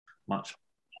much.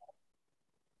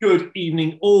 Good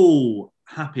evening, all.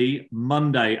 Happy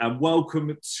Monday, and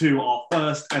welcome to our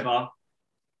first ever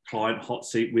client hot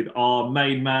seat with our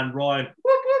main man, Ryan.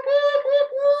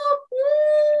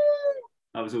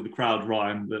 That was all the crowd,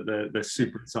 Ryan. They're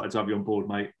super excited to have you on board,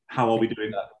 mate. How are we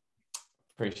doing?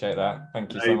 Appreciate that.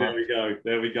 Thank you so much.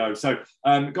 There we go. So,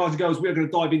 guys and girls, we're going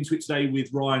to dive into it today with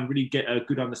Ryan, really get a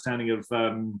good understanding of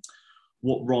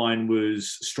what Ryan was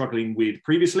struggling with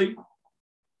previously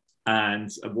and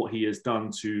what he has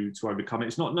done to overcome it.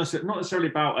 It's not necessarily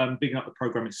about bigging up the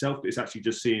program itself, but it's actually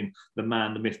just seeing the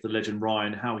man, the myth, the legend,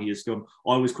 Ryan, how he has gone.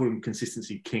 I always call him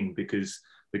consistency king because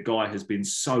the guy has been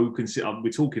so consistent. We're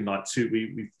talking like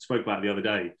we spoke about it the other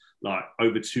day, like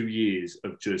over 2 years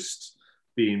of just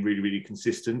being really, really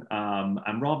consistent.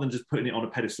 And rather than just putting it on a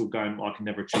pedestal going, I can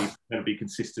never achieve, never be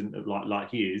consistent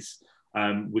like he is,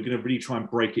 we're going to really try and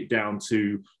break it down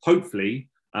to hopefully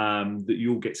that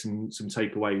you'll get some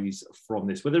takeaways from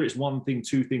this, whether it's one thing,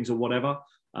 two things, or whatever.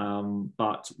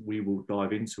 But we will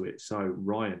dive into it. So,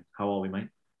 Ryan, how are we, mate?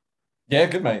 Yeah,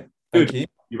 good, mate. Thank you.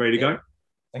 You ready to go?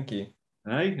 Thank you.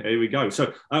 Hey, here we go.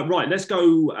 So, right, let's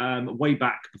go way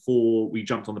back before we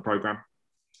jumped on the program.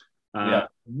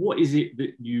 What is it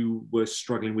that you were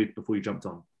struggling with before you jumped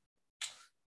on?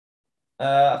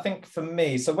 I think for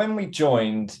me, so when we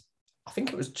joined, I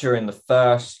think it was during the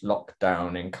first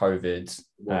lockdown in COVID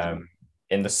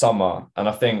in the summer. And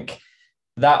I think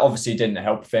that obviously didn't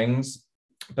help things.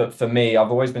 But for me,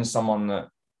 I've always been someone that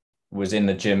was in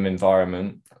the gym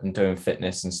environment and doing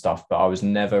fitness and stuff, but I was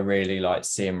never really like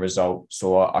seeing results,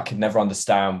 or I could never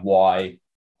understand why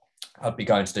I'd be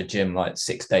going to the gym like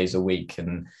 6 days a week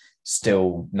and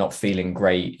still not feeling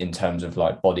great in terms of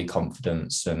like body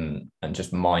confidence and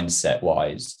just mindset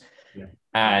wise. Yeah.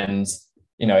 And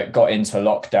you know, it got into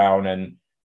lockdown and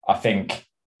I think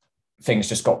things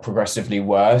just got progressively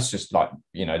worse. Just like,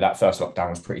 you know, that first lockdown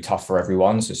was pretty tough for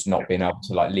everyone. So just not being able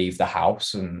to like leave the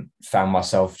house, and found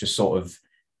myself just sort of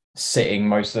sitting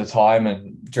most of the time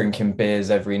and drinking beers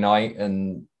every night.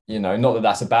 And, you know, not that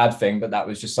that's a bad thing, but that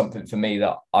was just something for me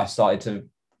that I started to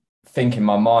think in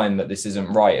my mind that this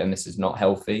isn't right and this is not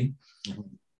healthy.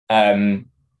 Mm-hmm.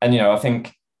 And, you know, I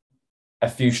think a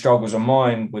few struggles of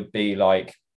mine would be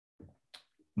like,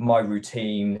 my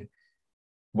routine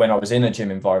when I was in a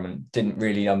gym environment, didn't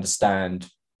really understand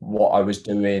what I was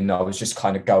doing. I was just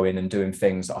kind of going and doing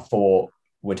things that I thought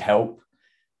would help,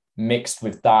 mixed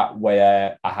with that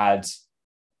where I had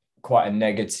quite a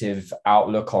negative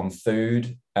outlook on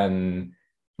food and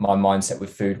my mindset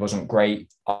with food wasn't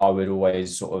great. I would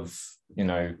always sort of, you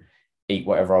know, eat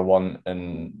whatever I want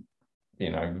and,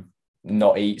 you know,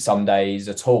 not eat some days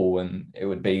at all, and it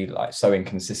would be like so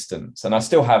inconsistent. And I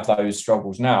still have those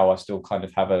struggles now. I still kind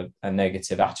of have a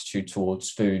negative attitude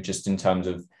towards food, just in terms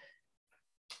of,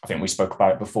 I think we spoke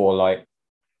about it before, like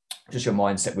just your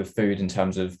mindset with food in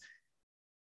terms of,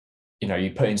 you know,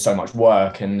 you put in so much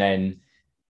work and then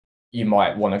you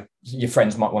might want to, your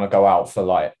friends might want to go out for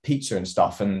like pizza and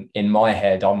stuff, and in my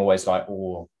head I'm always like,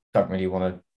 oh, don't really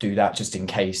want to do that just in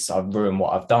case I ruin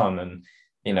what I've done. And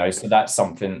you know, so that's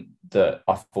something that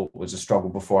I thought was a struggle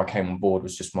before I came on board,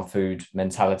 was just my food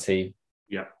mentality,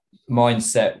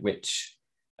 mindset, which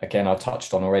again, I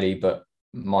touched on already, but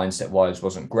mindset wise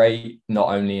wasn't great, not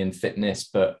only in fitness,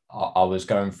 but I was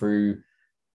going through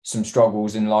some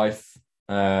struggles in life.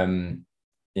 You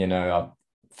know,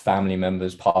 family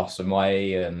members passed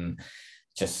away and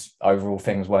just overall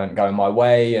things weren't going my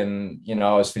way. And, you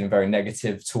know, I was feeling very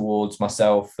negative towards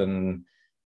myself and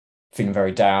feeling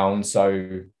very down.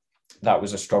 So that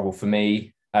was a struggle for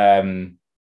me.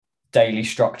 Daily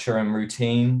structure and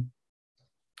routine,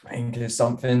 I think, is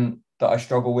something that I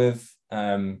struggle with.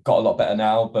 Got a lot better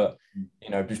now, but, you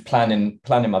know, just planning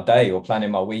my day or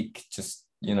planning my week just,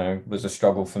 you know, was a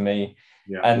struggle for me.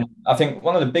 Yeah. And I think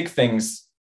one of the big things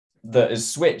that has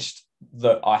switched,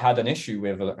 that I had an issue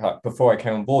with like, before I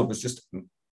came on board, was just,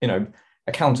 you know,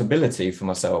 accountability for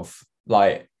myself.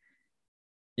 Like,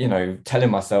 you know,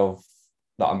 telling myself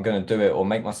that I'm going to do it, or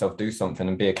make myself do something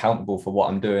and be accountable for what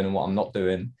I'm doing and what I'm not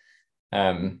doing.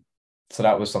 So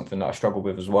that was something that I struggled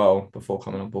with as well before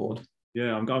coming on board.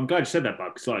 Yeah, I'm glad you said that,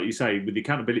 Buck. Because like you say, with the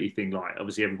accountability thing, like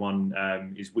obviously everyone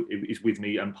is with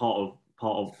me, and part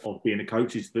of being a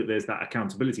coach is that there's that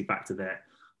accountability factor there.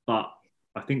 But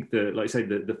I think that, like you say,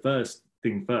 the first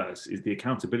thing first is the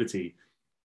accountability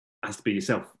has to be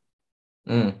yourself.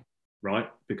 Right?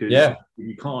 Because if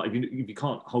you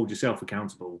can't hold yourself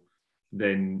accountable,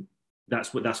 then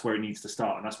that's where it needs to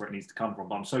start, and that's where it needs to come from.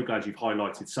 But I'm so glad you've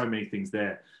highlighted so many things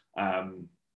there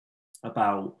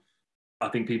about. I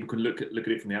think people can look at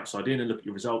it from the outside in and look at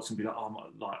your results and be like,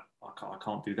 oh, I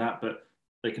can't do that. But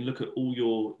they can look at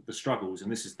all the struggles,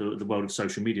 and this is the world of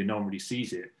social media. No one really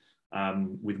sees it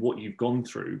with what you've gone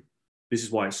through. This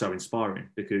is why it's so inspiring,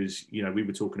 because we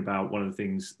were talking about one of the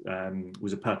things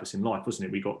was a purpose in life, wasn't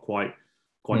it? We got quite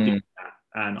deep in that,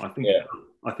 and I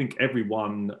think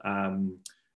everyone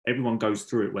goes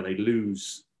through it where they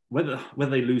lose. Whether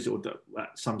they lose it or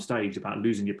at some stage about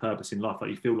losing your purpose in life, like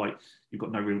you feel like you've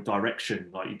got no real direction,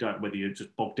 like you don't, whether you're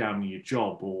just bogged down in your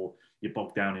job or you're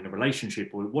bogged down in a relationship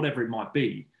or whatever it might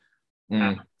be.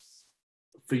 And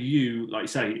for you, like you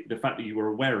say, the fact that you were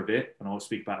aware of it, and I'll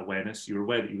speak about awareness, you were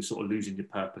aware that you were sort of losing your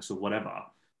purpose or whatever,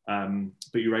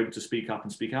 but you were able to speak up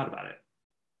and speak out about it.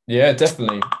 Yeah,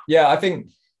 definitely. Yeah, I think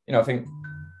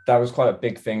that was quite a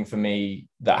big thing for me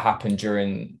that happened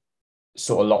during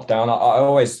sort of lockdown.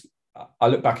 I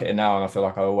look back at it now and I feel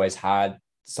like I always had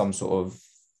some sort of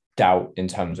doubt in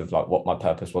terms of like what my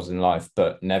purpose was in life,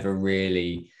 but never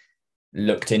really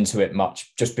looked into it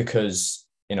much, just because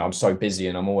I'm so busy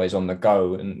and I'm always on the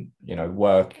go, and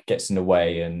work gets in the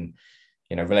way, and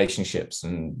relationships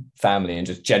and family and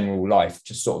just general life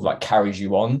just sort of like carries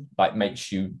you on, like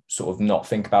makes you sort of not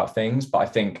think about things. But I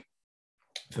think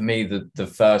for me, the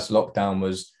first lockdown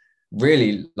was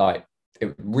really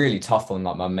really tough on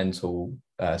like my mental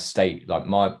state. Like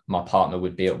my partner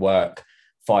would be at work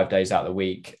 5 days out of the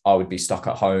week. I would be stuck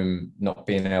at home, not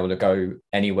being able to go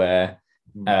anywhere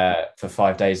for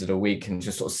 5 days of the week, and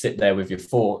just sort of sit there with your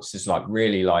thoughts is like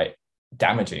really like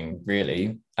damaging,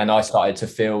 really. And I started to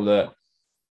feel that,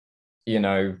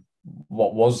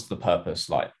 what was the purpose?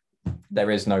 Like, there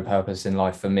is no purpose in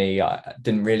life for me. I'm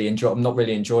not really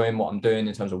enjoying what I'm doing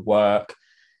in terms of work.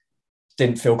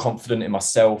 Didn't feel confident in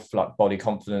myself, like body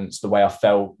confidence, the way I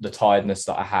felt, the tiredness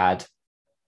that I had,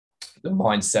 the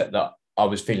mindset that I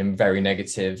was feeling very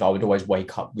negative. I would always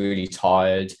wake up really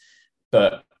tired,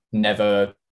 but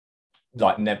never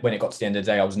when it got to the end of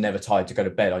the day, I was never tired to go to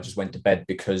bed. I just went to bed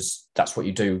because that's what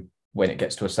you do when it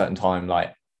gets to a certain time.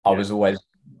 Like I was always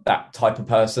that type of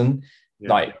person. Yeah.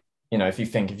 Like, if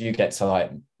you get to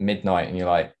like midnight and you're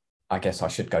like, I guess I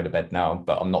should go to bed now,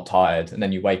 but I'm not tired. And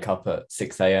then you wake up at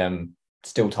 6 a.m.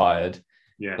 still tired.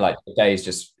 Yeah. Like the day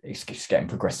is it's just getting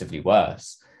progressively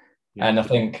worse. Yeah. And I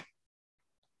think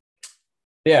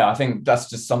that's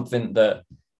just something that,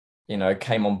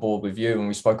 came on board with you, and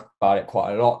we spoke about it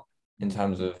quite a lot in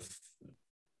terms of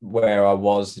where I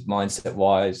was mindset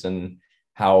wise, and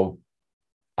how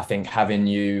I think having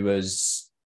you as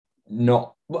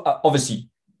not obviously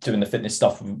doing the fitness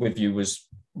stuff with you was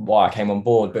why I came on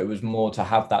board, but it was more to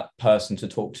have that person to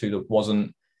talk to that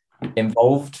wasn't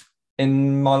involved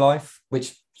in my life,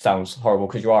 which sounds horrible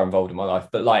because you are involved in my life,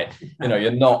 but like,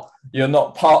 you're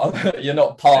not part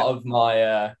of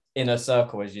my inner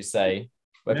circle, as you say,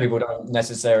 where people don't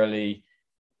necessarily,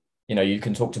 you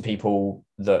can talk to people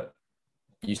that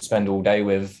you spend all day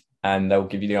with and they'll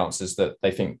give you the answers that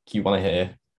they think you want to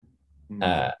hear.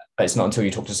 But it's not until you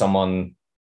talk to someone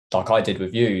like I did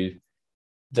with you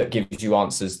that gives you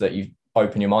answers that you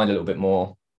open your mind a little bit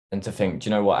more, and to think, do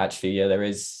you know what, actually, there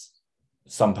is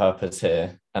some purpose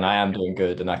here, and I am doing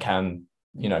good, and I can,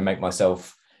 make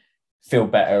myself feel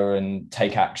better and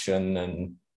take action.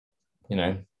 And, you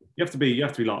have to be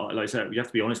like I said, you have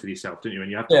to be honest with yourself, don't you? And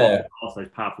you have to ask those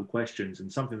powerful questions.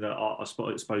 And something that I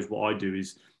suppose what I do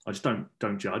is I just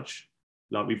don't judge.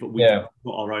 Like we've got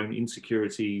our own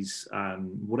insecurities,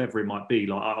 whatever it might be.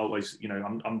 Like I always,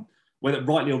 I'm whether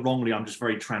rightly or wrongly, I'm just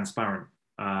very transparent.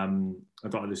 I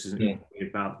don't know, this isn't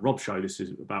about Rob's show, this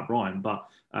is about Ryan, but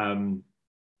I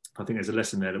think there's a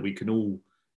lesson there that we can all,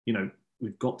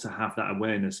 we've got to have that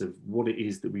awareness of what it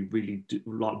is that we really do,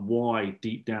 like why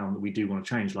deep down that we do want to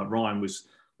change. Like Ryan was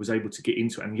able to get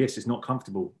into it, and yes, it's not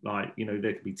comfortable. Like,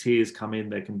 there can be tears come in,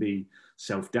 there can be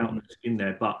self-doubt in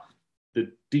there, but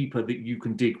the deeper that you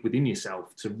can dig within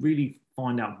yourself to really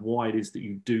find out why it is that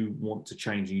you do want to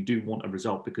change and you do want a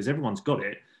result, because everyone's got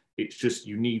it. It's just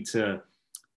you need to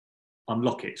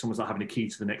unlock it. It's almost like having a key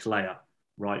to the next layer,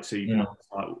 right? So you can like,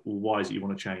 well, why is it you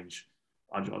want to change?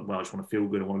 I just want to feel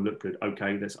good. I want to look good.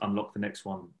 Okay, let's unlock the next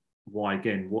one. Why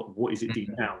again? What is it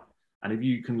deep down? And if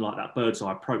you can, like that bird's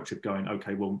eye approach of going,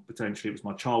 okay, well, potentially it was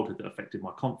my childhood that affected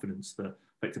my confidence, that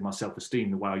affected my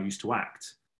self-esteem, the way I used to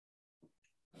act.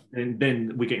 And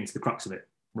then we get into the crux of it,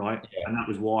 right? Yeah. And that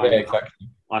was why exactly.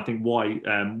 I think why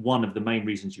one of the main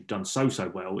reasons you've done so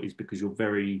well is because you're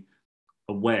very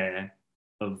aware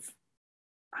of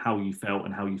how you felt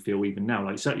and how you feel even now.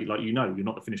 Like certainly, like you're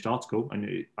not the finished article,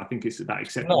 and I think it's that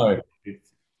acceptance. No.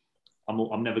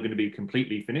 I'm never going to be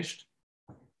completely finished.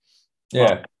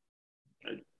 Yeah,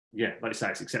 but, like I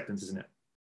say, it's acceptance, isn't it?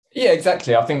 Yeah,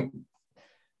 exactly. I think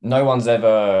no one's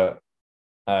ever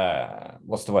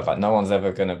what's the word, like no one's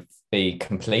ever going to be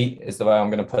complete is the way I'm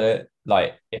going to put it.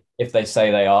 Like if they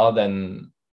say they are,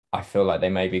 then I feel like they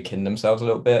may be kidding themselves a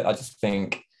little bit. I just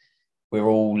think we're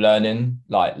all learning,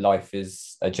 like life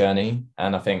is a journey,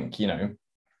 and I think, you know,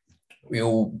 we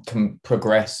all can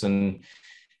progress and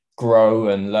grow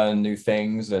and learn new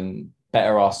things and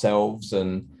better ourselves.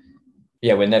 And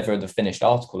yeah, we're never the finished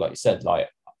article, like you said. Like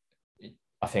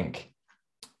I think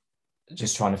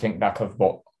just trying to think back of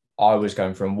what I was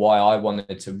going through and why I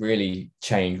wanted to really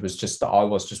change was just that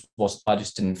I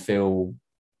just didn't feel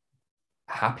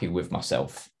happy with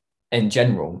myself in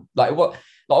general. Like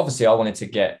obviously I wanted to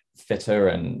get fitter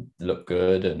and look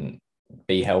good and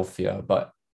be healthier,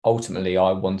 but ultimately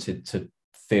I wanted to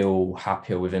feel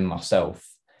happier within myself.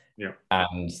 Yeah.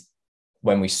 And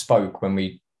when we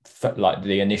like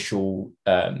the initial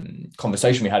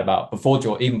conversation we had about before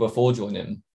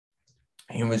joining,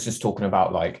 he was just talking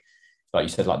about like you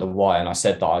said, like the why. And I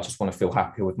said that I just want to feel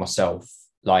happier with myself.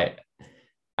 Like,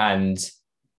 and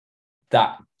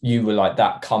that you were like,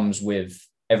 that comes with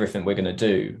everything we're going to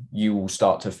do. You will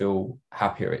start to feel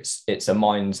happier. It's a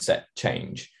mindset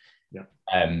change. Yeah.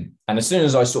 And as soon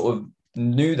as I sort of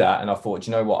knew that, and I thought,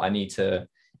 you know what, I need to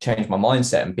change my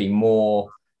mindset and be more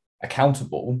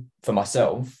accountable for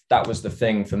myself. That was the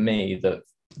thing for me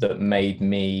that made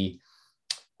me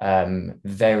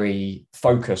very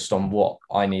focused on what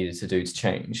I needed to do to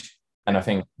change. And I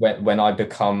think when I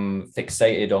become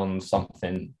fixated on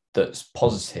something that's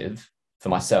positive for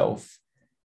myself,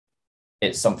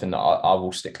 it's something that I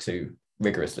will stick to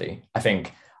rigorously. I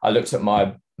think I looked at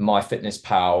my Fitness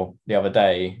Pal the other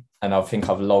day, and I think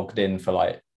I've logged in for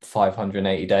like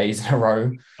 580 days in a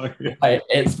row.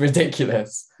 It's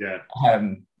ridiculous. Yeah.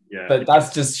 Yeah. But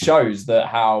that just shows that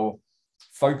how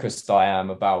focused I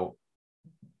am about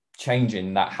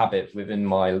changing that habit within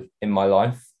my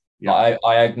life. Yeah. Like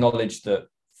I acknowledge that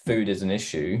food is an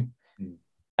issue,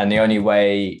 and the only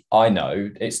way I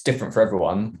know, it's different for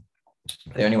everyone,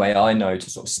 the only way I know to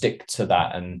sort of stick to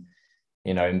that and,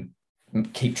 you know,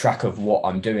 keep track of what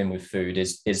I'm doing with food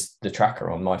is the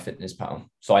tracker on MyFitnessPal.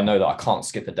 So I know that I can't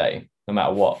skip a day no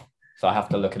matter what. So I have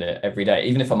to look at it every day,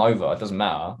 even if I'm over, it doesn't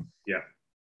matter. Yeah.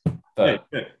 But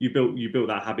yeah. You built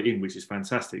that habit in, which is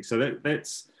fantastic. So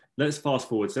let's fast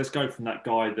forward. So let's go from that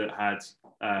guy that had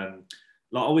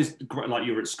like always, like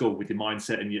you were at school with your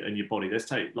mindset and your body. Let's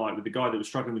take like with the guy that was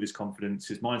struggling with his confidence.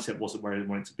 His mindset wasn't where he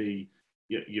wanted to be.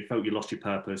 You felt you lost your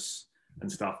purpose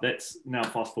and stuff. Let's now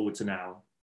fast forward to now.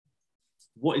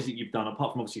 What is it you've done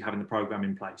apart from obviously having the program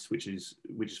in place, which is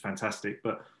fantastic?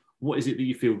 But what is it that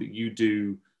you feel that you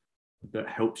do that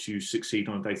helps you succeed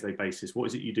on a day-to-day basis? What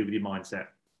is it you do with your mindset?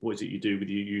 What is it you do with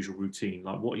your usual routine?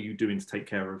 Like, what are you doing to take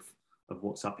care of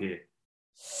what's up here?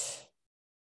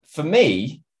 For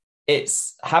me,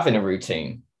 it's having a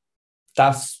routine.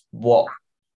 That's what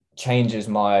changes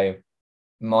my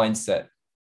mindset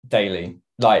daily.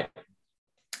 Like,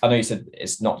 I know you said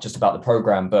it's not just about the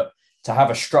program, but to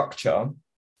have a structure,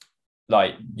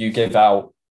 like you give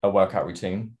out a workout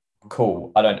routine,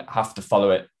 cool. I don't have to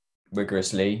follow it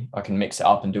rigorously. I can mix it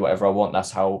up and do whatever I want. That's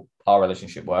how our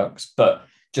relationship works. But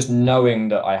just knowing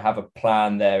that I have a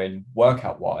plan there in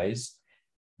workout wise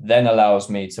then allows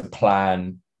me to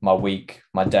plan my week,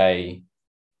 my day,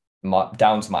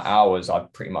 down to my hours. I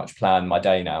pretty much plan my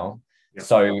day now. Yep.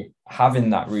 So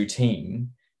having that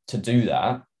routine to do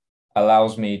that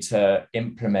allows me to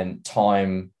implement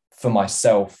time for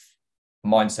myself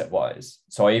mindset wise.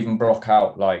 So I even block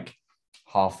out like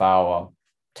half hour,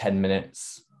 10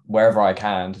 minutes, wherever I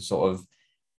can to sort of,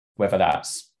 whether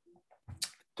that's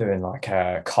doing like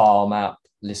a calm app,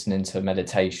 listening to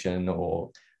meditation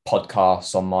or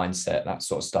podcasts on mindset, that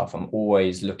sort of stuff. I'm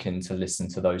always looking to listen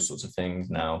to those sorts of things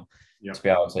now to be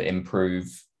able to improve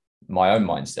my own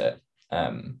mindset.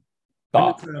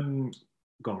 But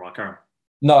go on, right, Karen.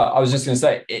 No, I was just going to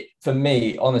say it for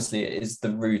me. Honestly, it is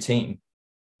the routine.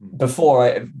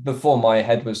 Before my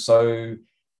head was so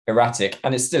erratic,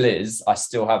 and it still is. I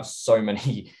still have so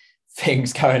many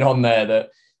things going on there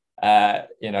that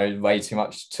way too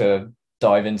much to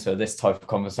dive into this type of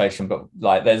conversation. But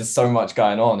like, there's so much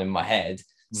going on in my head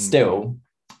still.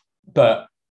 But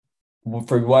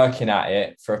through working at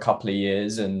it for a couple of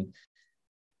years and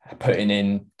putting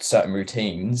in certain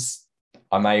routines,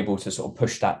 I'm able to sort of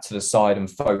push that to the side and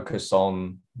focus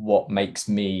on what makes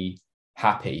me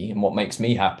happy. And what makes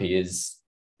me happy is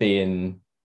doing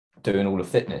all the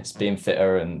fitness, being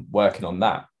fitter and working on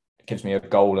that. It gives me a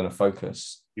goal and a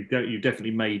focus. You've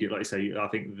definitely made it, like I say, I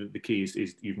think the key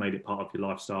is you've made it part of your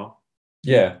lifestyle.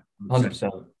 Yeah,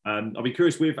 100%. I'll be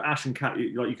curious with Ash and Kat,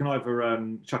 like you can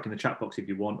either chuck in the chat box if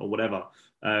you want or whatever.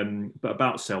 But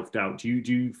about self-doubt, do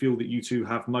you feel that you two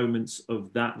have moments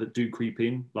of that do creep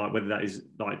in? Like whether that is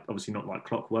like obviously not like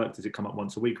clockwork, does it come up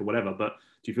once a week or whatever? But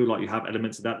do you feel like you have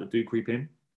elements of that do creep in?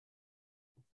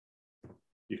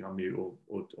 You can unmute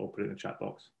or put it in the chat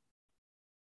box.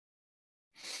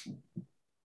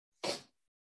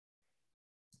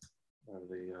 Where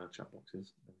the chat box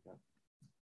is. There we go.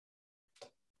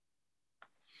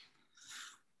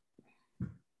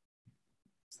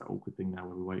 It's that awkward thing now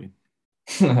where we're waiting.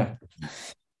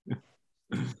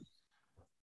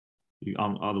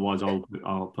 Otherwise,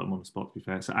 I'll put them on the spot. To be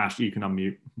fair, so Ash, you can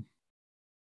unmute.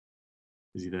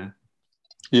 Is he there?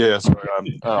 Yeah, sorry,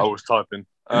 I was typing.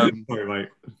 Sorry, mate.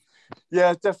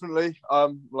 Yeah, definitely.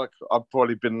 Like I've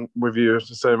probably been with you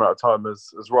the same amount of time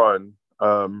as Ryan,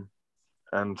 and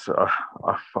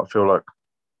I feel like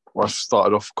I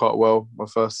started off quite well. My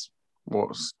first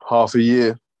half a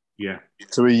year,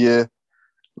 to a year,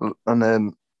 and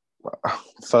then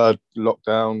third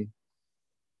lockdown,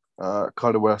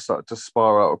 kind of where I started to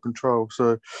spiral out of control.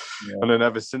 So, and then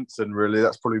ever since then, really,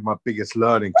 that's probably my biggest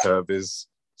learning curve.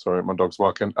 Sorry, my dog's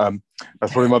barking.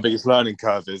 That's probably my biggest learning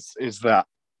curve is that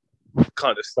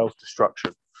kind of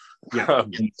self-destruction.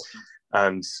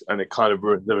 And it kind of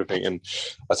ruins everything. And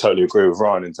I totally agree with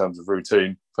Ryan in terms of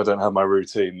routine. If I don't have my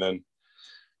routine, then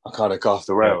I kind of go off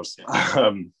the rails.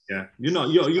 You're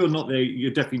not there.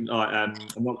 You're definitely I'm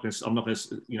not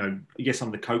gonna yes,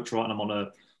 I'm the coach, right, and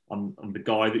I'm the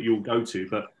guy that you'll go to,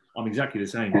 but I'm exactly the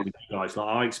same with you guys. Like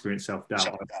I experience self-doubt.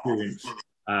 I experience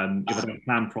if I don't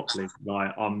plan properly,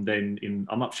 like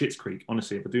I'm up shit's creek.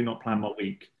 Honestly, if I do not plan my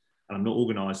week and I'm not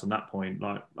organised on that point,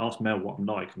 like ask Mel what I'm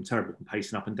like. I'm terrible. I'm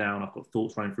pacing up and down. I've got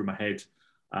thoughts running through my head,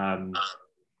 and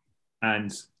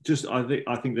just I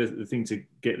think the thing to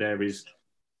get there is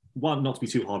one, not to be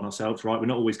too hard on ourselves. Right, we're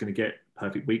not always going to get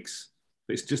perfect weeks,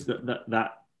 but it's just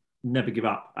that never give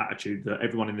up attitude that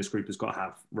everyone in this group has got to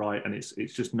have. Right, and it's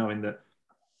just knowing that.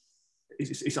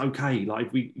 It's okay.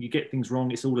 Like if you get things wrong,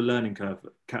 it's all a learning curve.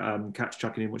 Kat's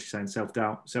chucking in what she's saying,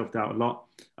 self-doubt a lot.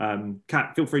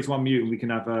 Kat, feel free to unmute and we can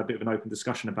have a bit of an open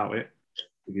discussion about it.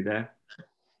 Are you there?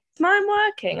 Is mine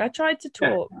working? I tried to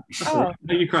talk. Yeah. Oh.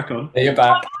 No, you crack on. You're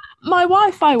back. My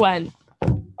Wi-Fi went.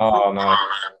 Oh no.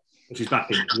 She's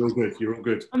back in. You're all good. You're all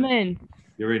good. I'm in.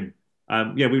 You're in.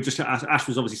 We were just Ash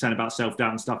was obviously saying about self-doubt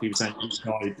and stuff. He was saying he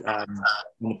tried on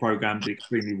the program, did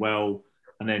extremely well.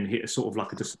 And then hit a sort of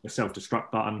like a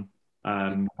self-destruct button.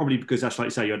 Probably because, Ash, like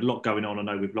you say, you had a lot going on, I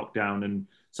know, with lockdown. And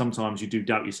sometimes you do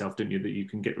doubt yourself, don't you, that you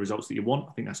can get the results that you want.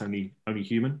 I think that's only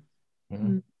human.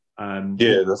 Mm-hmm.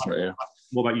 That's right, yeah.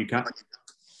 What about you, Kat?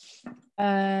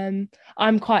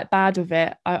 I'm quite bad with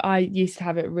it. I used to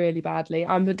have it really badly.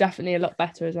 I'm definitely a lot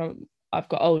better as I've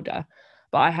got older.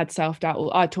 But I had self-doubt.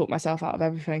 I talked myself out of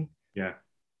everything. Yeah.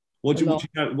 What do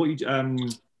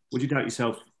you doubt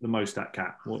yourself the most at,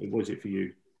 Kat? What was it for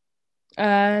you?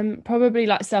 Probably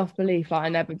like self-belief. Like I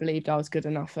never believed I was good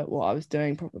enough at what I was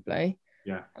doing, probably.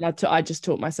 Yeah. And I just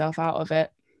talked myself out of it.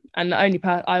 And the only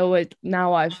I've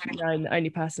known the only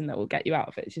person that will get you out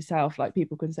of it is yourself. Like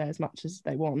people can say as much as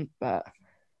they want, but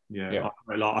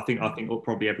I think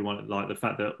probably everyone, like the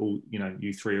fact that all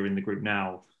you three are in the group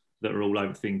now that are all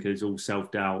overthinkers, all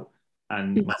self-doubt,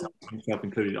 and myself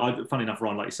included. Funny enough,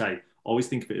 Ryan, like you say, I always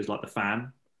think of it as like the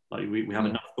fan. Like we have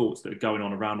enough thoughts that are going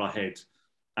on around our head,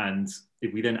 and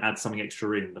if we then add something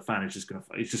extra in, the fan is just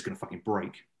gonna fucking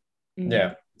break.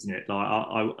 Yeah, isn't it? Like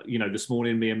I this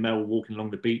morning, me and Mel were walking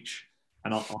along the beach,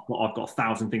 and I've got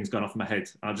 1,000 things going off in my head,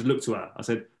 and I just looked to her. I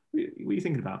said, "What are you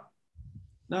thinking about?"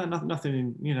 No,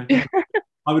 nothing.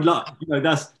 I would love,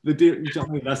 that's the deal. You know what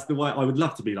I mean? That's the way I would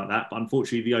love to be like that, but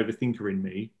unfortunately, the overthinker in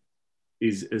me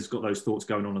has got those thoughts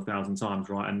going on 1,000 times,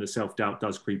 right? And the self-doubt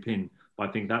does creep in. But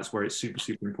I think that's where it's super,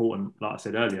 super important. Like I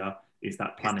said earlier, is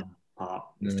that planning part.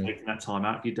 It's taking that time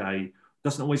out of your day.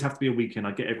 Doesn't always have to be a weekend.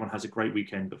 I get everyone has a great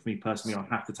weekend, but for me personally, I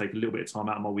have to take a little bit of time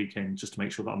out of my weekend just to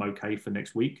make sure that I'm okay for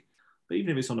next week. But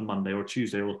even if it's on a Monday or a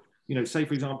Tuesday, or say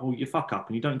for example, you fuck up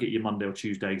and you don't get your Monday or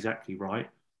Tuesday exactly right,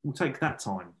 we'll take that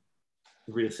time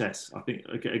to reassess. I think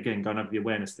again, going over the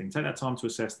awareness thing, take that time to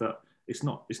assess that it's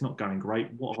not going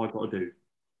great. What have I got to do?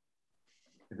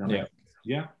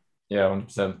 Yeah,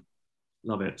 100%.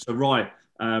 Love it. So Ryan,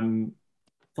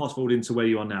 fast forward into where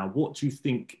you are now. What do you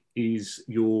think is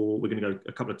we're going to go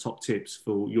a couple of top tips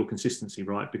for your consistency,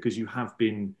 right? Because you have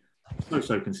been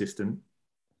so consistent.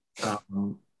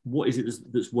 What is it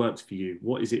that's worked for you?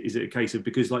 What is it? Is it a case of,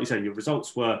 because like you say, your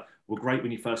results were great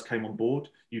when you first came on board.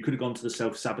 You could have gone to the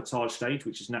self-sabotage stage,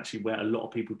 which is naturally where a lot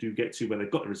of people do get to, where they've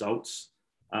got the results.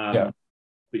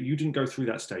 but you didn't go through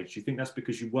that stage. Do you think that's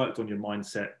because you worked on your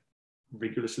mindset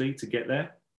rigorously to get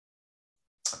there?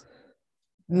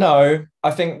 No,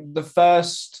 I think the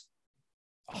first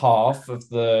half of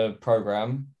the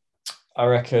program, I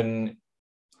reckon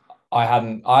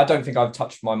I don't think I've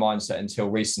touched my mindset until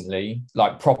recently,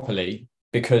 like properly,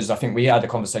 because I think we had a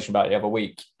conversation about it the other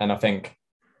week. And I think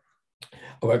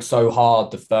I worked so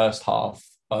hard the first half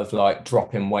of like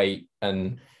dropping weight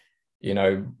and, you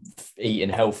know, eating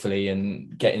healthily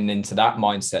and getting into that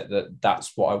mindset that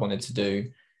that's what I wanted to do,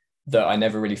 that I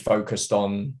never really focused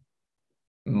on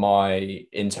my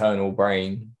internal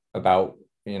brain about,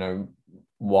 you know,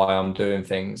 why I'm doing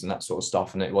things and that sort of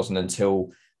stuff. And it wasn't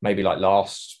until maybe like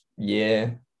last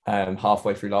year,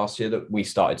 halfway through last year, that we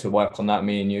started to work on that,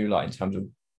 me and you, like in terms of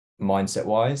mindset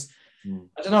wise.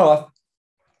 I don't know,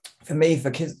 for me,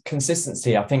 for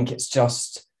consistency, I think it's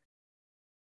just,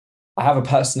 I have a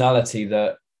personality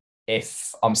that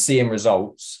if I'm seeing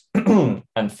results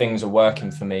and things are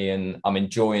working for me and I'm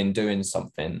enjoying doing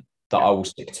something, that I will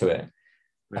stick to it.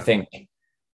 I think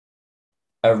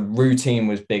a routine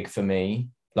was big for me.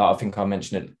 Like I think I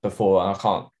mentioned it before and I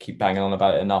can't keep banging on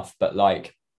about it enough, but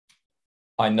like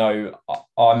I know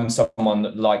I'm someone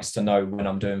that likes to know when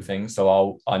I'm doing things.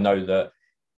 So I know that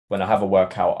when I have a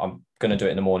workout, I'm going to do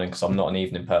it in the morning because I'm not an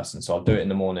evening person. So I'll do it in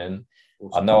the morning.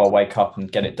 I know I'll wake up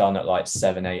and get it done at like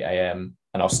 7, 8 a.m.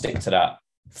 and I'll stick to that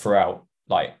throughout.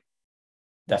 Like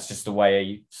that's just the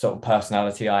way sort of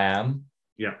personality I am.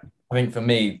 Yeah. I think for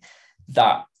me,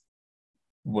 that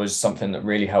was something that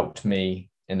really helped me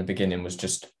in the beginning, was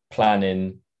just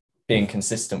planning, being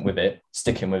consistent with it,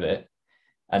 sticking with it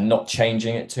and not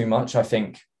changing it too much. I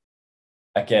think,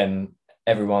 again,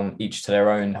 everyone each to their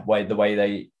own way, the way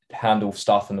they handle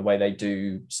stuff and the way they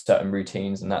do certain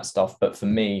routines and that stuff. But for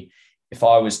me, if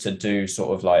I was to do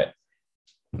sort of like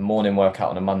morning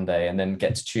workout on a Monday and then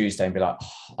get to Tuesday and be like,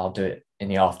 oh, I'll do it in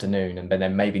the afternoon, and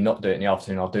then maybe not do it in the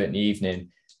afternoon, I'll do it in the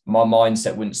evening, my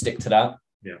mindset wouldn't stick to that.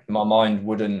 Yeah. My mind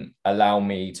wouldn't allow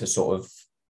me to sort of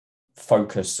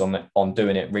focus on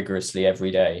doing it rigorously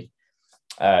every day.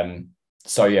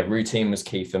 So yeah, routine was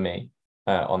key for me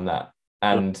on that.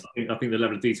 And I think the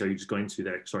level of detail you just got into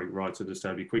there, sorry, right, to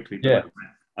disturb you quickly, but yeah,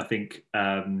 I think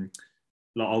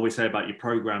like I always say about your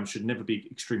program should never be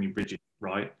extremely rigid,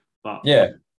 right? But yeah,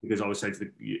 because I always say to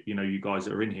the, you know, you guys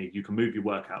that are in here, you can move your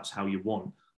workouts how you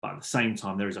want, but at the same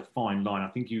time there is a fine line. I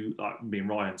think you, like me and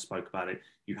Ryan spoke about it,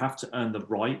 you have to earn the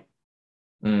right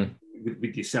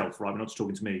with yourself, right? We're not just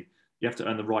talking to me. You have to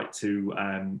earn the right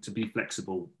to be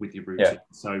flexible with your routine. Yeah.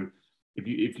 So if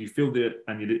you feel that,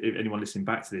 and if anyone listening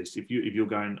back to this, if you're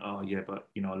going, oh yeah, but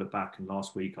you know, I look back and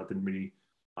last week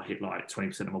I hit like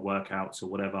 20% of my workouts or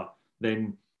whatever,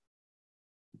 then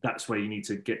that's where you need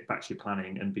to get back to your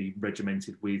planning and be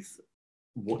regimented with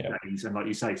what days, and like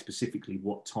you say, specifically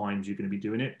what times you're going to be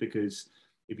doing it. Because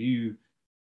if you,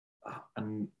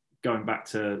 and going back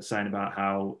to saying about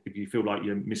how if you feel like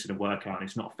you're missing a workout and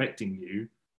it's not affecting you,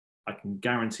 I can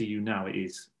guarantee you now it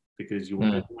is, because you're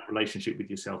in a relationship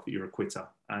with yourself that you're a quitter,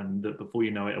 and that before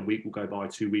you know it, a week will go by,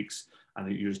 2 weeks, and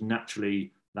that you're just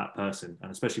naturally that person.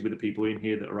 And especially with the people in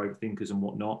here that are overthinkers and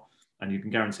whatnot, and you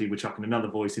can guarantee we're chucking another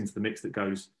voice into the mix that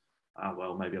goes, oh,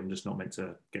 well, maybe I'm just not meant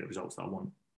to get the results that I want.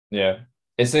 Yeah,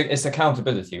 it's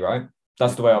accountability, right?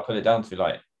 That's the way I'll put it down to.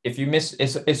 Like, if you miss,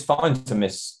 it's fine to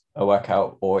miss a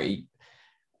workout or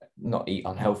not eat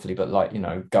unhealthily, but like, you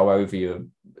know, go over your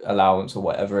allowance or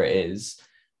whatever it is.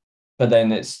 But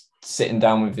then it's sitting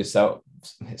down with yourself.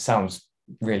 It sounds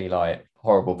really like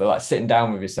horrible, but like sitting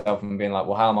down with yourself and being like,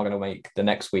 well, how am I going to make the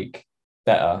next week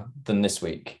better than this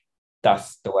week?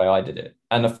 That's the way I did it.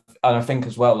 And I think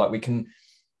as well, like we can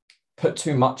put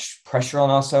too much pressure on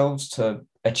ourselves to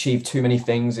achieve too many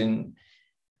things in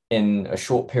a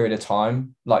short period of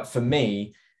time. Like for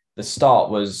me, the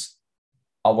start was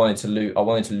I wanted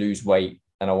to lose weight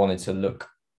and I wanted to look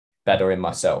better in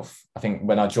myself. I think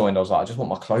when I joined, I was like, I just want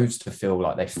my clothes to feel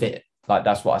like they fit. Like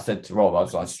that's what I said to Rob. I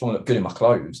was like, I just want to look good in my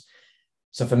clothes.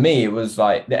 So for me, it was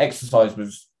like the exercise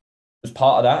was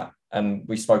part of that. And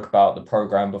we spoke about the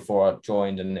program before I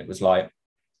joined, and it was like,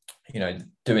 you know,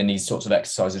 doing these sorts of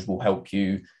exercises will help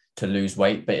you to lose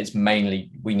weight, but it's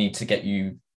mainly we need to get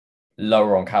you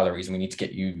lower on calories and we need to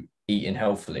get you eating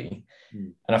healthily.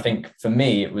 And I think for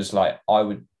me, it was like I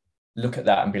would look at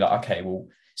that and be like, okay, well,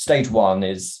 stage one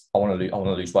is I want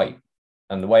to lose weight,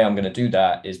 and the way I'm going to do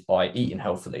that is by eating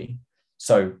healthily.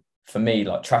 So for me,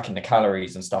 like tracking the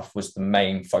calories and stuff was the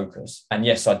main focus. And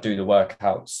yes, I'd do the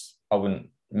workouts. I wouldn't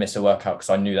miss a workout because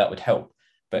I knew that would help,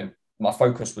 but my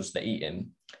focus was the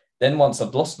eating. Then once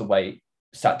I'd lost the weight,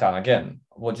 sat down again.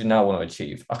 What do you now want to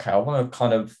achieve? Okay, I want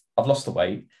to I've lost the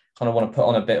weight, kind of want to put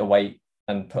on a bit of weight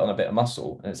and put on a bit of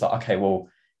muscle. And it's like, okay, well,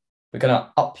 we're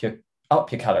gonna up your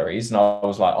calories. And I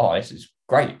was like, oh, this is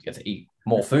great. You get to eat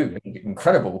more food,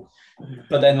 incredible.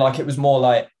 But then like it was more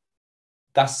like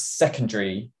that's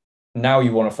secondary. Now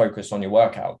you want to focus on your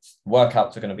workouts.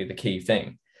 Workouts are going to be the key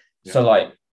thing. Yeah. So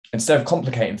like instead of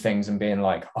complicating things and being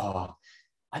like, oh,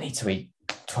 I need to eat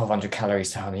 1,200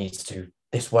 calories, so I need to do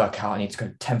this workout, I need to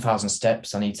go 10,000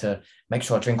 steps, I need to make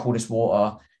sure I drink all this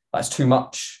water. That's too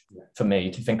much for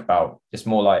me to think about. It's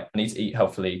more like I need to eat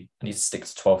healthily. I need to stick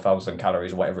to 12,000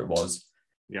 calories or whatever it was.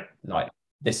 Yeah. Like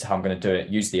this is how I'm going to do it.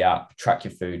 Use the app, track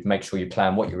your food, make sure you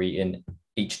plan what you're eating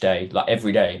each day. Like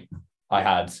every day I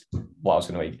had what I was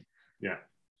going to eat. Yeah.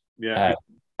 Yeah.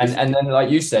 And then like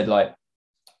you said, like,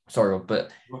 sorry,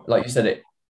 but like you said, it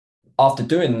after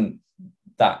doing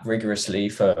that rigorously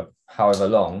for however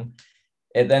long,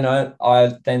 it then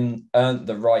I then earned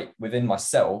the right within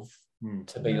myself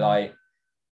to be like,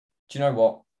 do you know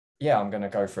what? Yeah, I'm going to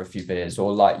go for a few beers,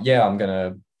 or like, yeah, I'm going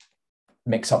to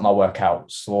mix up my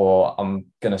workouts, or I'm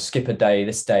going to skip a day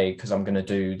this day because I'm going to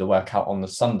do the workout on the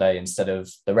Sunday instead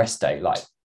of the rest day. Like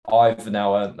I've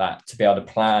now earned that to be able to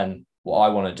plan what I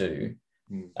want to do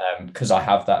because I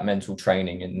have that mental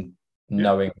training and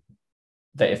knowing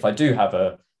that if I do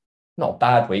have not a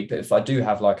bad week, but if I do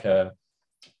have like a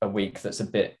week that's a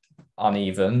bit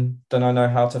uneven, then I know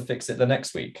how to fix it the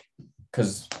next week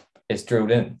because it's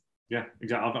drilled in. Yeah,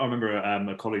 exactly. I remember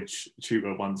a college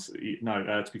tutor once. To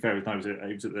be fair, it was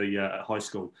at the high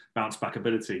school. Bounce back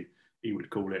ability, he would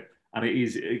call it. And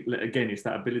again, it's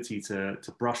that ability to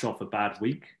brush off a bad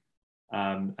week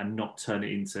and not turn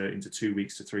it into 2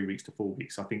 weeks to 3 weeks to 4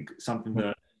 weeks. I think something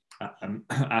that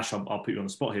Ash, I'll put you on the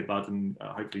spot here, bud, and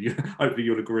hopefully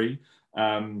you'll agree.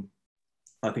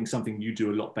 I think something you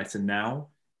do a lot better now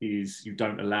is you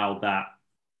don't allow that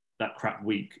crap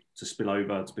week to spill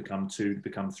over to become 2, to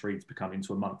become 3, to become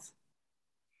into a month.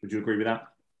 Would you agree with that?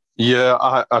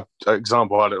 Yeah,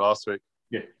 example, I had it last week.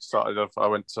 Yeah. Started off, I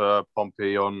went to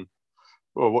Pompey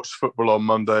watched football on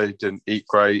Monday, didn't eat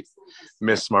great,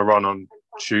 missed my run on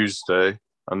Tuesday,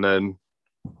 and then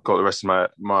got the rest of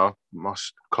my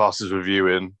classes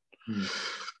reviewing.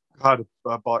 I had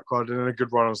a bike ride and a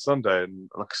good run on Sunday, and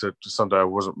like I said, Sunday I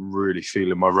wasn't really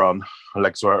feeling my run. My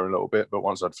legs were hurting a little bit, but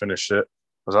once I'd finished it,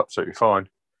 I was absolutely fine.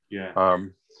 Yeah.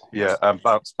 And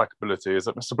bounce back ability. Is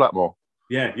that Mr. Blackmore?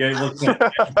 Yeah, it was.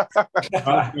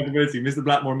 Mr.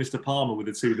 Blackmore and Mr. Palmer were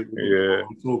the two that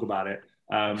we talk about it.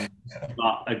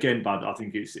 But again, bud, I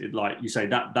think it's like you say,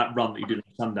 that run that you did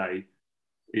on Sunday,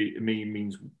 it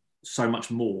means so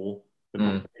much more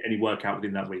than any workout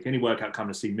within that week. Any workout come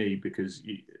to see me because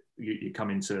you come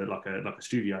into like a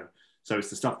studio. So it's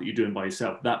the stuff that you're doing by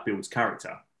yourself that builds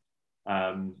character.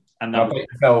 And I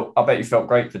bet you felt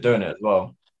great for doing it as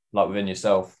well, like within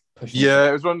yourself. Yeah,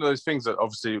 it was one of those things that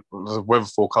obviously the weather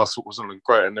forecast wasn't looking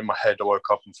great, and in my head I woke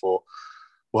up and thought,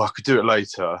 well, I could do it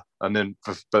later, but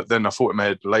then I thought in my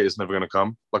head later's never going to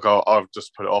come. Like I've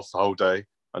just put it off the whole day,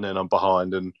 and then I'm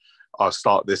behind, and I'll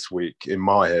start this week in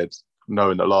my head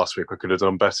knowing that last week I could have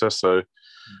done better. So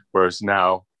whereas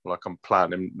now, like I'm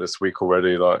planning this week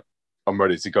already, like I'm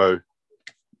ready to go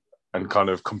and kind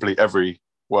of complete every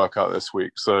workout this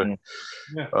week. So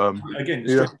again,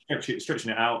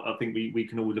 stretching it out, I think we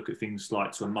can all look at things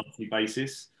like to a monthly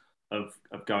basis of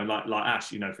going like Ash,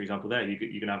 for example, there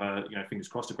you can have a fingers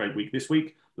crossed a great week this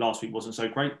week. Last week wasn't so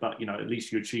great, but at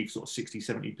least you achieved sort of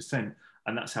 60-70%,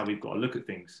 and that's how we've got to look at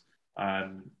things.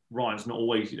 Ryan's not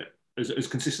always as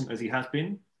consistent as he has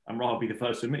been, and Ryan will be the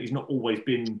first to admit he's not always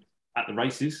been at the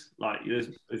races. Like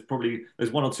there's probably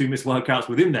one or two missed workouts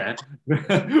within there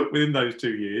within those 2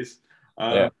 years.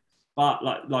 But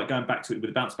like going back to it with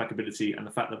the bounce back ability and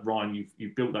the fact that Ryan,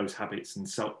 you've built those habits, and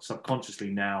subconsciously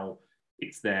now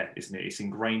it's there, isn't it? It's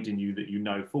ingrained in you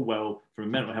that full well from a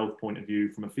mental health point of view,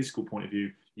 from a physical point of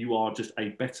view, you are just a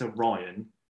better Ryan.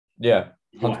 Yeah,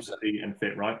 100%. And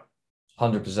fit, right?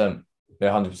 100%. Yeah,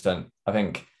 100%. I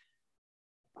think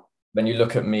when you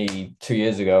look at me 2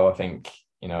 years ago, I think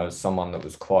as someone that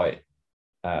was quite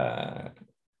I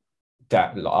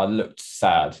looked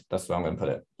sad. That's the way I'm going to put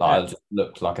it. I just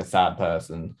looked like a sad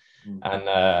person. And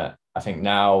I think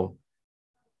now,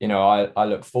 I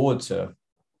look forward to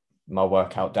my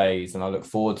workout days, and I look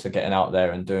forward to getting out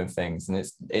there and doing things. And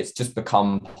it's just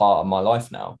become part of my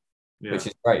life now, which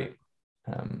is great.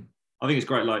 I think it's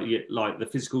great. Like the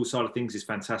physical side of things is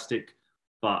fantastic,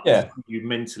 but you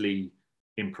mentally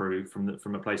improve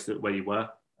from a place where you were.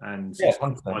 And it's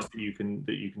nice that you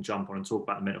can jump on and talk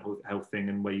about the mental health thing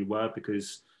and where you were,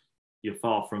 because you're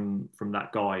far from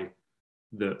that guy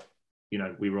that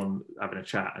we were on having a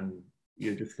chat and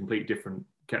you're just a completely different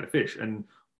kettle of fish. And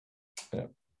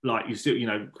like you still,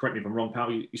 correct me if I'm wrong,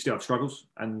 pal, you still have struggles,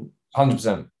 and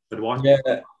 100%. So do I.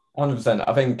 Yeah, 100%.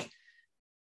 I think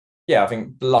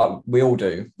like we all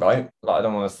do, right? Like I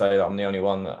don't want to say that I'm the only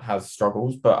one that has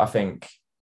struggles, but I think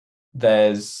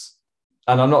and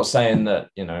I'm not saying that,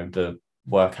 the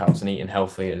workouts and eating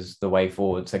healthy is the way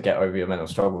forward to get over your mental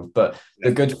struggles, but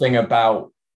the good thing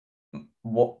about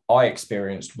what I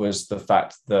experienced was the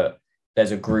fact that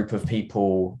there's a group of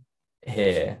people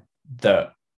here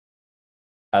that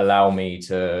allow me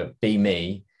to be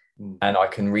me, and I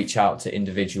can reach out to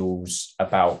individuals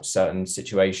about certain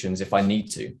situations if I need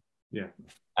to. Yeah.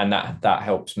 And that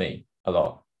helps me a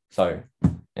lot. So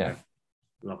yeah.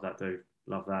 Love that, dude.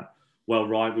 Love that. Well,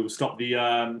 Ryan, we will stop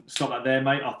that there,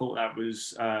 mate. I thought that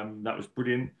was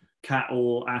brilliant. Kat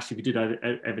or Ash, if you did have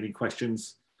any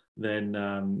questions,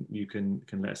 then you can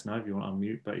let us know if you want to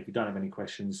unmute. But if you don't have any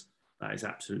questions, that is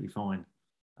absolutely fine.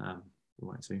 We'll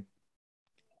wait and see.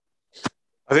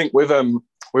 I think with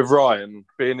Ryan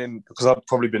being in, because I've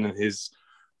probably been in his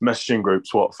messaging groups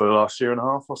for the last year and a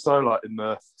half or so, like in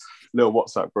the little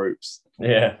WhatsApp groups.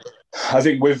 Yeah. I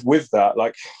think with that,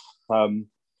 like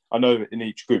I know that in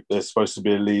each group there's supposed to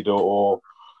be a leader or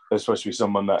there's supposed to be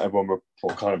someone that everyone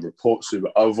kind of reports to,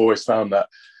 but I've always found that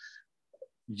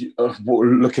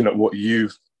looking at what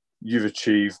you've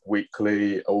achieved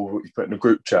weekly or what you put in a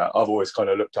group chat, I've always kind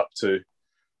of looked up to,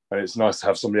 and it's nice to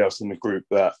have somebody else in the group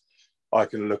that I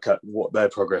can look at what their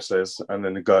progress is and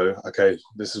then go, okay,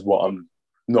 this is what I'm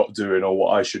not doing or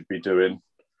what I should be doing.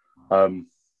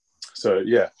 So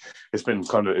yeah, it's been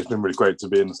really great to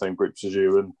be in the same groups as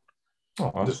you and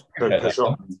just push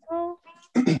on.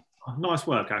 Nice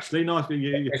work, Ashley. Nice.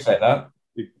 You appreciate that.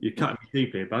 You're cutting me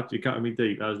deep here, bud. You're cutting me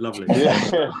deep. That was lovely.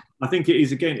 Yeah. I think it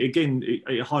is again.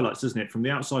 It highlights, doesn't it, from the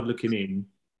outside looking in.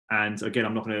 And again,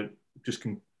 I'm not going to just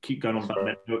keep going on about the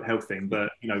mental health thing, but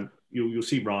you'll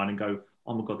see Ryan and go,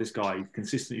 oh my god, this guy, he's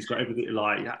consistent. He's got everything.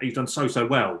 Like he's done so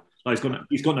well. Like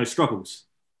he's got no struggles,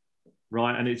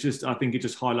 right? And it's just, I think it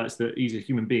just highlights that he's a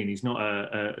human being. He's not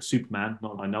a Superman.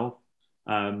 Not that I know.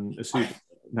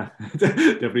 No,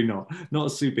 definitely not a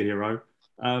superhero.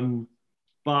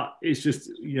 But it's just,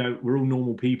 we're all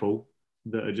normal people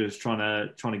that are just trying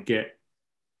to get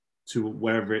to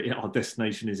wherever our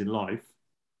destination is in life.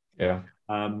 Yeah.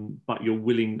 But you're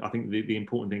willing. I think the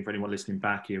important thing for anyone listening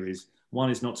back here is, one,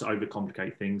 is not to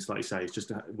overcomplicate things. Like you say, it's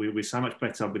just we're so much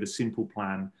better with a simple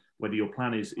plan. Whether your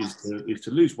plan is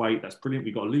to lose weight, that's brilliant.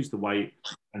 We've got to lose the weight,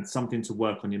 and something to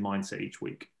work on your mindset each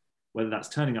week. Whether that's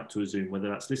turning up to a Zoom, whether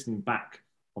that's listening back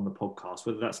on the podcast,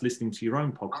 whether that's listening to your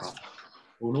own podcast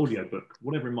or an audiobook,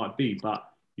 whatever it might be. But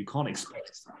you can't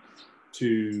expect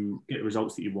to get the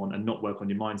results that you want and not work on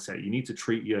your mindset. You need to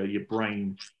treat your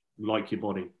brain like your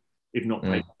body, if not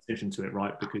pay attention to it,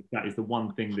 right? Because that is the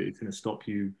one thing that is going to stop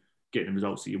you getting the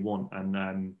results that you want.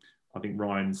 And I think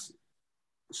Ryan's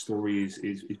story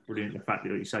is brilliant. The fact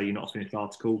that you say you're not a finished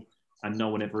article, and no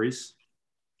one ever is.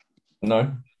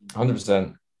 No,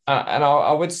 100%. And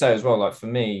I would say as well, like for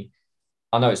me,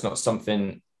 I know it's not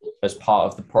something as part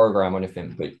of the program or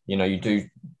anything, but you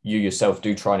yourself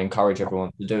do try and encourage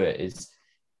everyone to do it,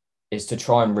 is to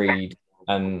try and read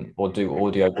or do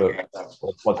audio books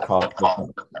or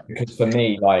podcasts. Because for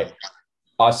me, like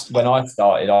when I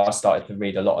started to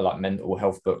read a lot of like mental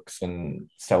health books and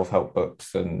self-help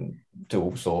books and do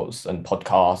all sorts and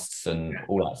podcasts and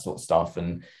all that sort of stuff.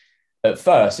 And at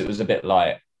first it was a bit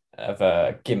like of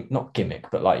a not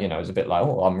gimmick, but like, it was a bit like,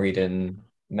 oh, I'm reading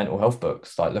mental health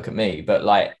books, like look at me. But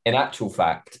like in actual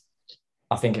fact,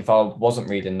 I think if I wasn't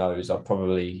reading those, I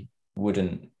probably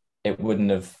wouldn't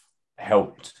have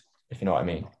helped, if you know what I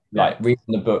mean. Like reading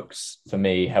the books for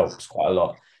me helps quite a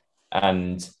lot.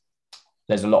 And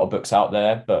there's a lot of books out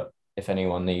there, but if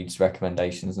anyone needs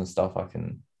recommendations and stuff, I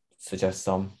can suggest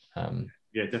some.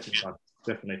 Yeah,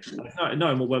 definitely.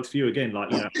 Knowing what works for you again,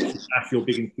 like Ash, you're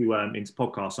big into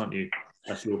podcasts, aren't you?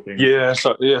 That's your thing. Yeah.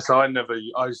 So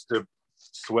I used to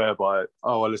swear by it.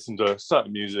 Oh, I listen to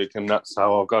certain music and that's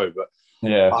how I'll go. But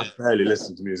yeah, I barely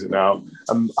listen to music now.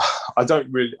 I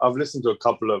don't really. I've listened to a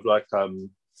couple of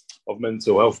of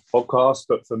mental health podcasts,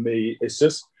 but for me, it's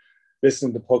just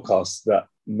listening to podcasts that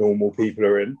normal people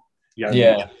are in.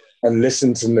 Yeah. And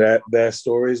listen to their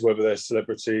stories, whether they're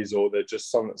celebrities or they're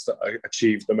just someone that's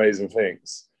achieved amazing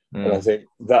things. And I think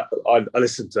that I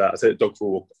listen to that. I take a dog for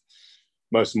a walk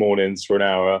most mornings for an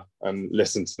hour and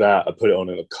listen to that. I put it on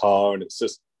in a car, and it's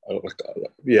just, I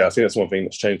think that's one thing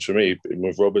that's changed for me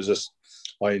with Rob is just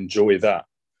I enjoy that.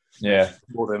 Yeah.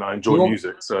 More than I enjoy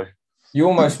music. So you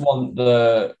almost want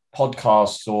the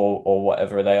podcasts or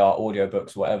whatever they are,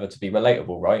 audiobooks, whatever, to be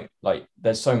relatable, right? Like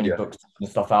there's so many books and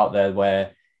stuff out there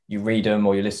where you read them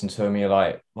or you listen to them and you're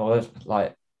like, well,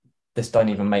 like this don't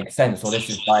even make sense, or this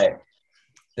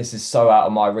is so out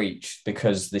of my reach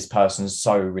because this person's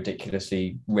so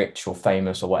ridiculously rich or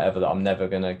famous or whatever that I'm never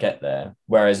going to get there.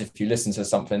 Whereas if you listen to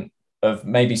something of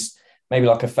maybe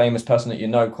like a famous person that you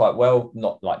know quite well,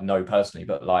 not like know personally,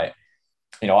 but like,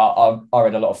 you know, I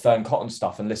read a lot of Fern Cotton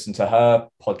stuff and listened to her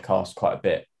podcast quite a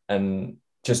bit, and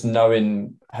just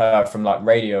knowing her from like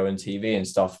radio and TV and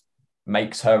stuff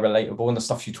makes her relatable, and the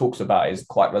stuff she talks about is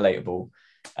quite relatable,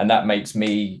 and that makes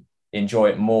me enjoy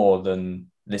it more than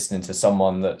listening to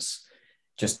someone that's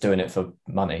just doing it for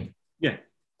money. Yeah.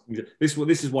 This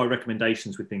is why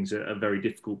recommendations with things are very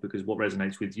difficult, because what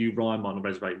resonates with you, Ryan, might not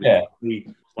resonate with me,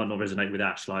 might not resonate with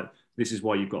Ash. Like, this is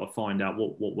why you've got to find out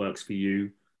what works for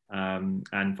you.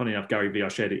 And funny enough, Gary V, I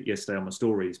shared it yesterday on my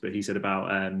stories, but he said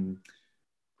about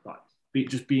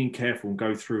just being careful and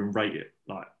go through and rate it,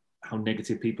 like how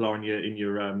negative people are in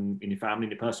your family,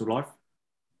 in your personal life.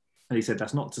 And he said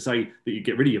that's not to say that you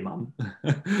get rid of your mum,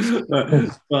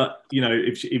 but you know,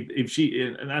 if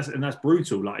she and that's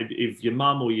brutal. Like if your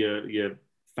mum or your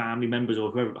family members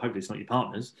or whoever, hopefully it's not your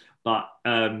partners, but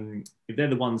if they're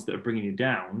the ones that are bringing you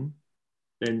down,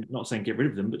 then not saying get rid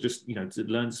of them, but just, you know, to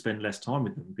learn to spend less time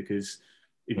with them. Because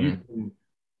if you can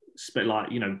spend,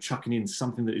 like, you know, chucking in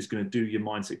something that is going to do your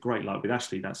mindset great, like with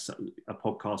Ashley, that's a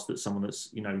podcast that's someone that's,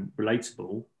 you know,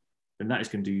 relatable, then that is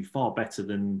going to do you far better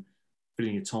than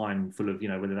filling your time full of, you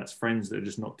know, whether that's friends that are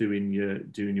just not doing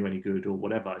you any good or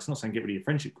whatever. It's not saying get rid of your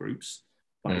friendship groups,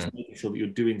 but it's making sure that you're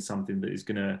doing something that is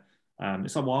going to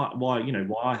it's like why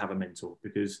I have a mentor,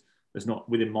 because there's not,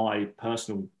 within my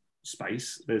personal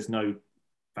space, there's no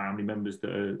family members that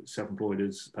are self-employed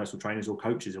as personal trainers or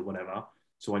coaches or whatever.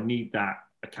 So I need that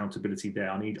accountability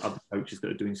there. I need other coaches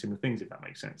that are doing similar things, if that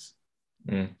makes sense.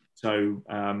 So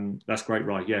that's great,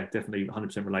 right? Yeah, definitely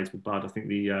 100% relatable, Bud. I think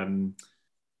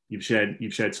you've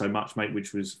shared so much, mate,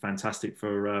 which was fantastic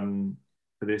for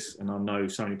this, and I know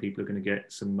so many people are going to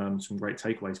get some great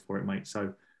takeaways for it, mate.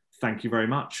 So thank you very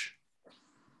much.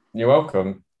 You're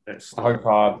welcome. I hope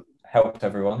I helped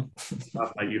everyone.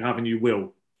 You have and you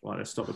will. Right, let's stop.